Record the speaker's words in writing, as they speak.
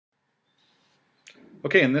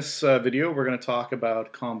Okay, in this video we're going to talk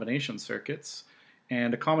about combination circuits.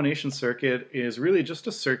 And a combination circuit is really just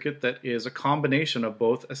a circuit that is a combination of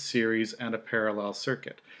both a series and a parallel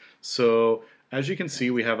circuit. So as you can see,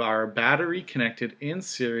 we have our battery connected in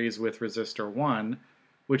series with resistor 1,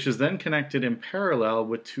 which is then connected in parallel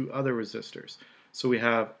with two other resistors. So we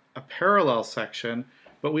have a parallel section,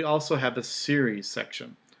 but we also have a series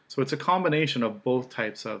section. So it's a combination of both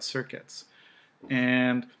types of circuits.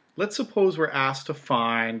 And let's suppose we're asked to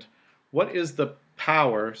find what is the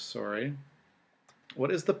power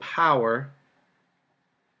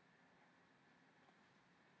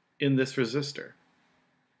in this resistor.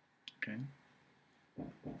 Okay.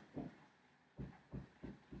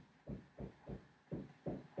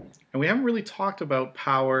 And we haven't really talked about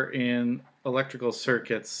power in electrical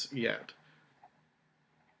circuits yet.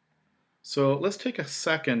 So let's take a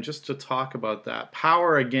second just to talk about that.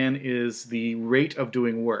 Power, again, is the rate of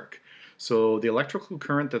doing work. So the electrical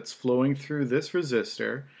current that's flowing through this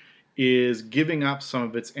resistor is giving up some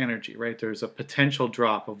of its energy, right? There's a potential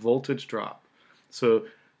drop, a voltage drop. So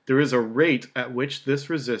there is a rate at which this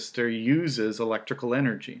resistor uses electrical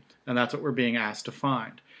energy, and that's what we're being asked to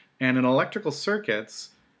find. And in electrical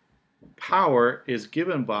circuits, power is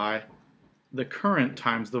given by the current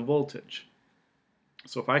times the voltage.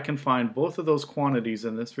 So if I can find both of those quantities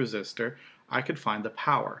in this resistor, I could find the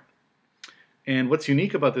power. And what's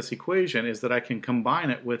unique about this equation is that I can combine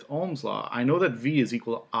it with Ohm's law. I know that V is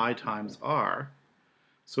equal to I times R.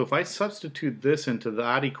 So if I substitute this into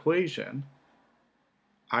that equation,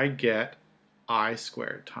 I get I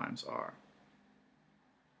squared times R.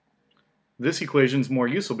 This equation is more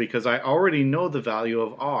useful because I already know the value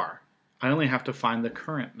of R. I only have to find the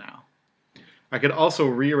current now. I could also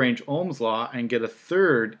rearrange Ohm's law and get a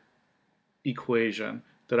third equation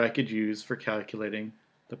that I could use for calculating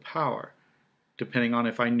the power, depending on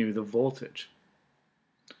if I knew the voltage.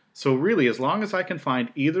 So really, as long as I can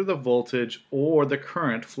find either the voltage or the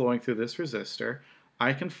current flowing through this resistor,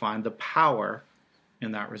 I can find the power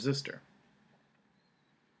in that resistor.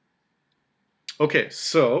 Okay,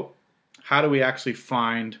 so how do we actually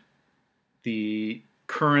find the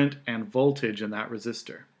current and voltage in that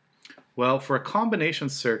resistor? Well, for a combination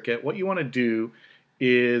circuit, what you want to do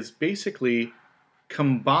is basically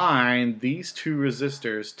combine these two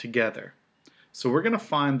resistors together. So we're going to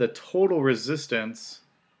find the total resistance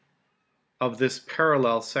of this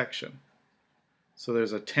parallel section. So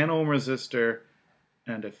there's a 10 ohm resistor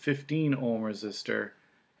and a 15 ohm resistor,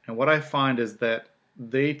 and what I find is that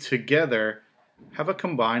they together have a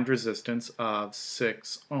combined resistance of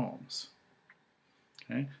 6 ohms.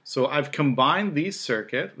 Okay. So I've combined these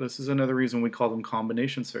circuits. This is another reason we call them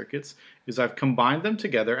combination circuits, is I've combined them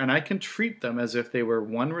together and I can treat them as if they were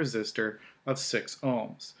one resistor of 6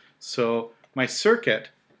 ohms. So my circuit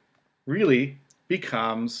really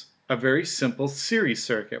becomes a very simple series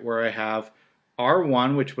circuit where I have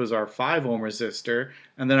R1, which was our 5 ohm resistor,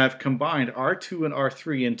 and then I've combined R2 and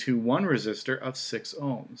R3 into one resistor of 6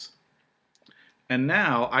 ohms. And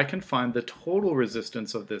now I can find the total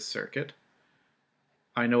resistance of this circuit.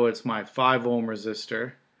 I know it's my 5 ohm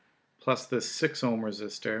resistor plus this 6 ohm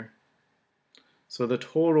resistor. So the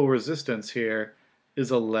total resistance here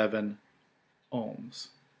is 11 ohms.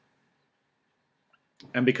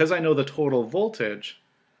 And because I know the total voltage,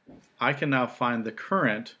 I can now find the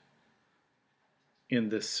current in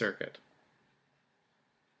this circuit.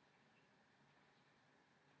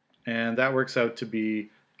 And that works out to be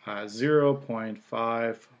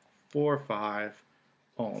 0.545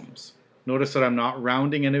 ohms. Notice that I'm not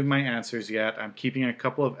rounding any of my answers yet. I'm keeping a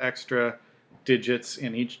couple of extra digits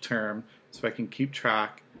in each term so I can keep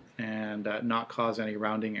track and not cause any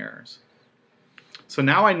rounding errors. So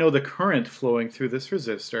now I know the current flowing through this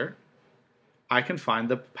resistor. I can find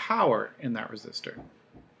the power in that resistor.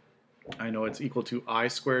 I know it's equal to I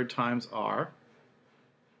squared times R,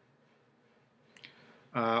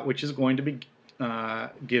 which is going to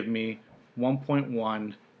give me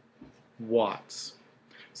 1.1 watts.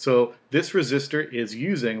 So this resistor is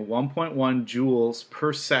using 1.1 joules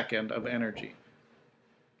per second of energy.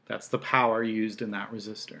 That's the power used in that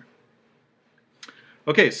resistor.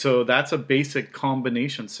 Okay, so that's a basic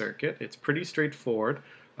combination circuit. It's pretty straightforward.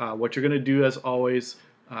 What you're going to do, as always,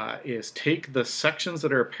 is take the sections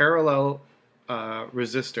that are parallel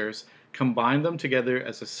resistors, combine them together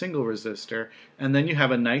as a single resistor, and then you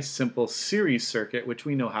have a nice simple series circuit which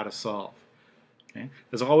we know how to solve. Okay?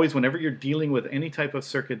 As always, whenever you're dealing with any type of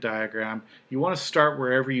circuit diagram, you want to start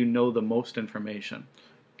wherever you know the most information.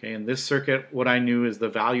 Okay, in this circuit, what I knew is the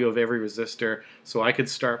value of every resistor, so I could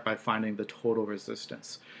start by finding the total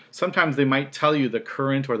resistance. Sometimes they might tell you the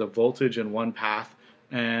current or the voltage in one path,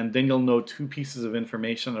 and then you'll know 2 pieces of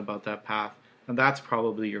information about that path, and that's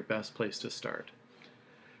probably your best place to start.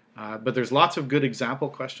 But there's lots of good example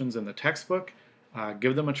questions in the textbook.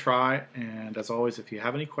 Give them a try, and as always, if you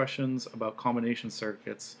have any questions about combination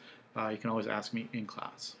circuits, you can always ask me in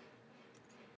class.